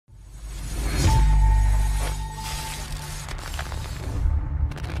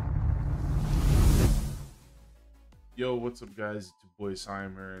Yo, what's up guys, it's your boy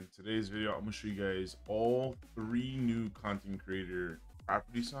Siam here. In today's video I'm gonna show you guys all 3 new content creator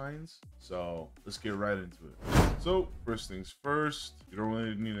property signs, so let's get right into it. So first things first, you don't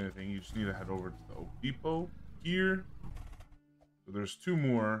really need anything, you just need to head over to the Oak Depot here. So there's 2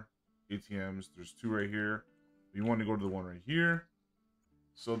 more ATMs, there's 2 right here, you want to go to the one right here.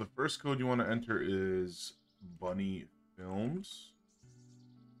 So the first code you want to enter is Bunny Films,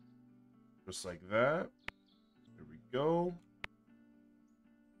 just like that. There we go.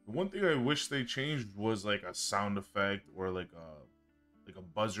 The one thing I wish they changed was like a sound effect or like a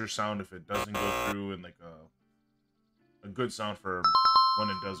buzzer sound if it doesn't go through, and like a good sound for when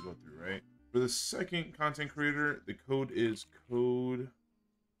it does go through, right? For the second content creator, the code is code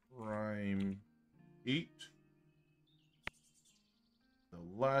prime 8. The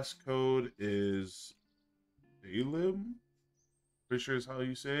last code is Dalib. Pretty sure is how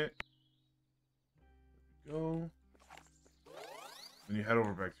you say it. There we go. Then you head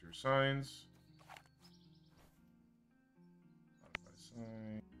over back to your signs.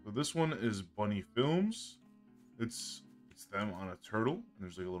 So this one is Bunny Films. It's them on a turtle, and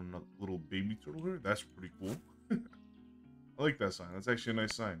there's like a little baby turtle here. That's pretty cool. I like that sign. That's actually a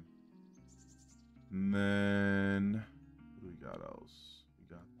nice sign. And then what do we got else?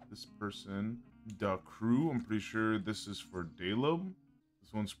 We got this person, Da Crew. I'm pretty sure this is for Dalib.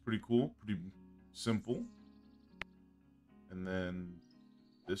 This one's pretty cool, pretty simple. And then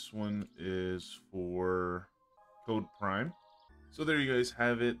this one is for Code Prime. So there you guys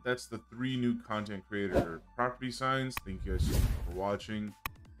have it. That's the 3 new content creator property signs. Thank you guys so much for watching.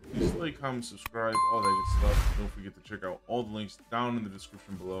 Please like, comment, subscribe, all that good stuff. Don't forget to check out all the links down in the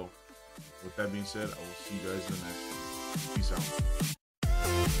description below. With that being said, I will see you guys in the next one. Peace out.